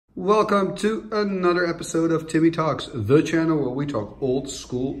Welcome to another episode of Timmy Talks, the channel where we talk old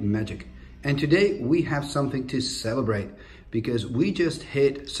school magic. And today we have something to celebrate because we just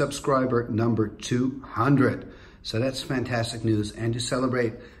hit subscriber number 200. So that's fantastic news. And to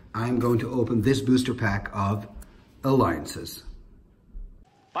celebrate, I'm going to open this booster pack of Alliances.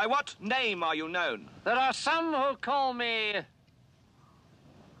 By what name are you known? There are some who call me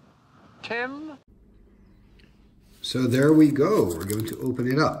Tim. So there we go. We're going to open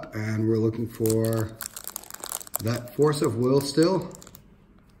it up and we're looking for that Force of Will still.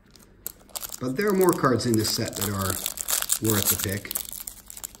 But there are more cards in this set that are worth the pick.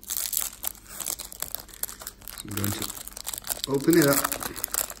 So I'm going to open it up.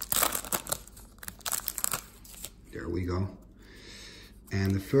 There we go.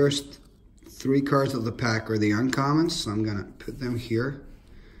 And the first three cards of the pack are the uncommons, so I'm gonna put them here.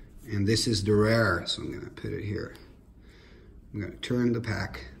 And this is the rare, so I'm gonna put it here. I'm gonna turn the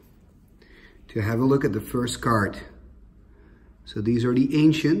pack to have a look at the first card. So these are the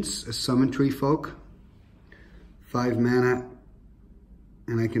Ancients, a summon tree folk, 5 mana,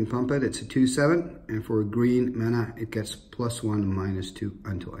 and I can pump it. It's a 2/7, and for a green mana, it gets +1/-2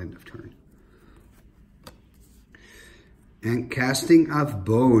 until end of turn. And Casting of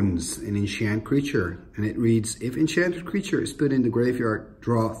Bones, an enchant creature. And it reads, if enchanted creature is put in the graveyard,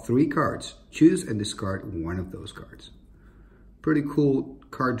 draw 3 cards. Choose and discard one of those cards. Pretty cool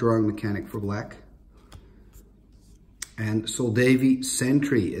card drawing mechanic for black. And Soldavi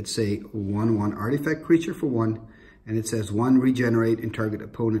Sentry, it's a 1/1 artifact creature for 1. And it says 1 regenerate and target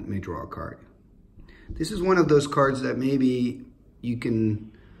opponent may draw a card. This is one of those cards that maybe you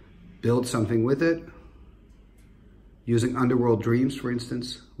can build something with it. Using Underworld Dreams, for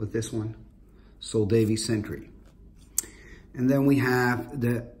instance, with this one, Soldavi Sentry. And then we have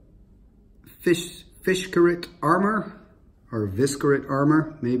the Fishcarit Armor, or Viscarit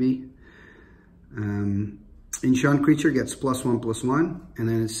Armor, maybe. Enchant creature gets +1/+1, and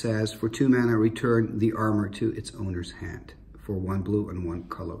then it says, for 2 mana, return the armor to its owner's hand, for 1 blue and 1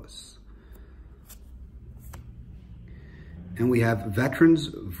 colorless. And we have Veteran's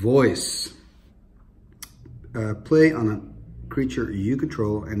Voice. Play on a creature you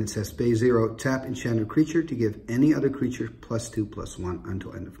control, and it says pay 0, tap enchanted creature to give any other creature +2/+1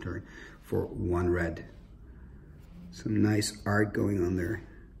 until end of turn for 1 red. Some nice art going on there.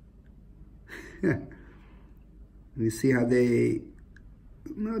 You see how they,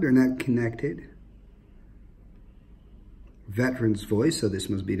 no, they're not connected. Veteran's Voice, so this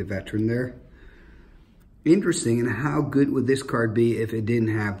must be the veteran there. Interesting, and how good would this card be if it didn't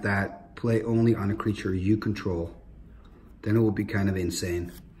have that play only on a creature you control? Then it will be kind of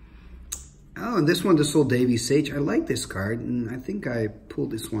insane. Oh, and this one, the Soldavi Sage. I like this card, and I think I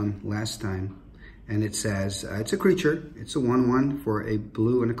pulled this one last time. And it says, it's a creature. It's a 1/1 for a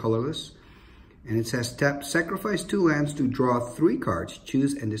blue and a colorless. And it says, tap, sacrifice 2 lands to draw 3 cards.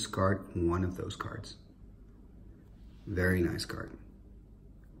 Choose and discard one of those cards. Very nice card.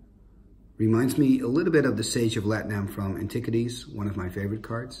 Reminds me a little bit of the Sage of Latnam from Antiquities, one of my favorite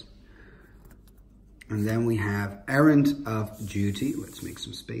cards. And then we have Errand of Duty. Let's make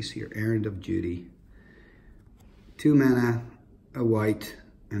some space here. Errand of Duty. 2 mana, a white,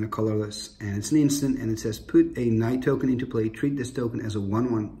 and a colorless. And it's an instant, and it says, put a night token into play. Treat this token as a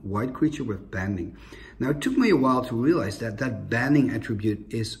 1/1 white creature with banding. Now, it took me a while to realize that that banding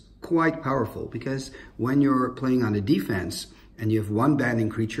attribute is quite powerful, because when you're playing on the defense, and you have 1 banding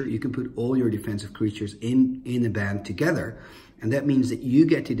creature, you can put all your defensive creatures in a band together. And that means that you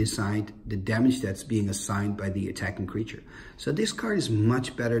get to decide the damage that's being assigned by the attacking creature. So this card is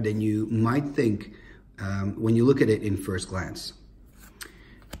much better than you might think when you look at it in first glance.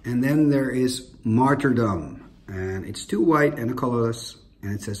 And then there is Martyrdom. And it's 2 white and a colorless.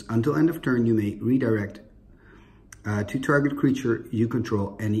 And it says, until end of turn, you may redirect to target creature you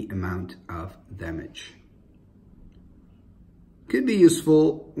control any amount of damage. Could be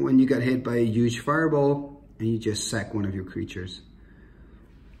useful when you got hit by a huge fireball and you just sack one of your creatures.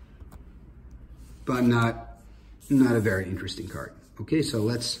 But not a very interesting card. Okay, so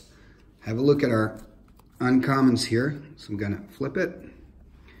let's have a look at our uncommons here. So I'm gonna flip it.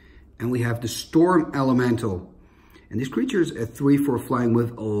 And we have the Storm Elemental. And this creature is a 3/4 flying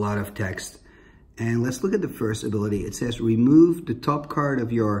with a lot of text. And let's look at the first ability. It says, remove the top card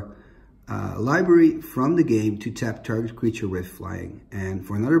of your library from the game to tap target creature with flying. And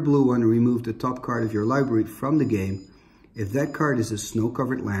for another blue one, remove the top card of your library from the game. If that card is a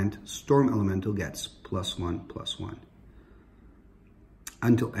snow-covered land, Storm Elemental gets +1/+1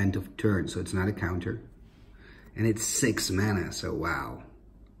 until end of turn. So it's not a counter. And it's 6 mana, so wow.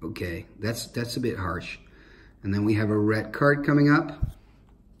 Okay, that's a bit harsh. And then we have a red card coming up.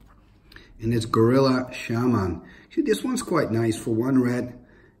 And it's Gorilla Shaman. See, this one's quite nice for 1 red.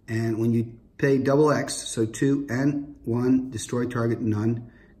 And when you pay double X, so 2 and 1, destroy target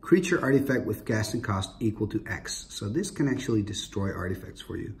none, creature artifact with casting cost equal to X. So this can actually destroy artifacts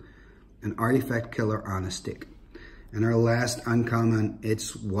for you. An artifact killer on a stick. And our last uncommon,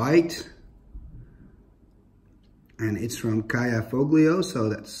 it's white. And it's from Kaya Foglio, so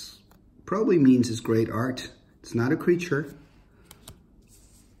that's probably means it's great art. It's not a creature.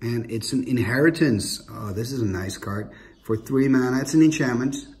 And it's an inheritance. Oh, this is a nice card. For 3 mana, it's an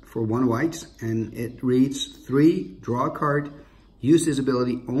enchantment for 1 white. And it reads 3, draw a card. Use this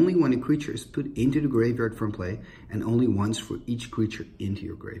ability only when a creature is put into the graveyard from play. And only once for each creature into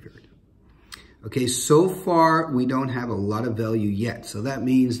your graveyard. Okay, so far we don't have a lot of value yet. So that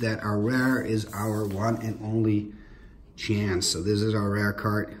means that our rare is our one and only chance. So this is our rare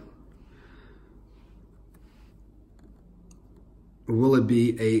card. Will it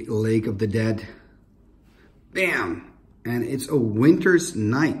be a Lake of the Dead? Bam! And it's a Winter's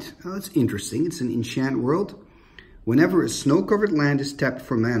Night. Oh, that's interesting. It's an enchant world. Whenever a snow-covered land is tapped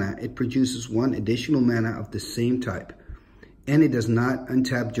for mana, it produces 1 additional mana of the same type. And it does not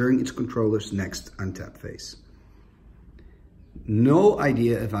untap during its controller's next untap phase. No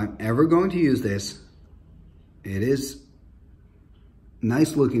idea if I'm ever going to use this. It is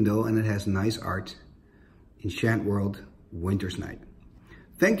nice looking though, and it has nice art. Enchant World, Winter's Night.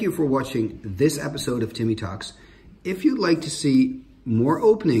 Thank you for watching this episode of Timmy Talks. If you'd like to see more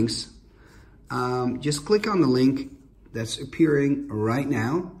openings, just click on the link that's appearing right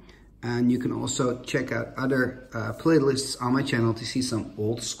now. And you can also check out other playlists on my channel to see some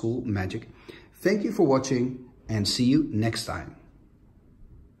old school magic. Thank you for watching and see you next time.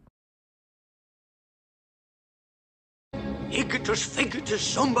 Igitus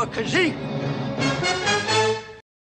figitus sumba kazee.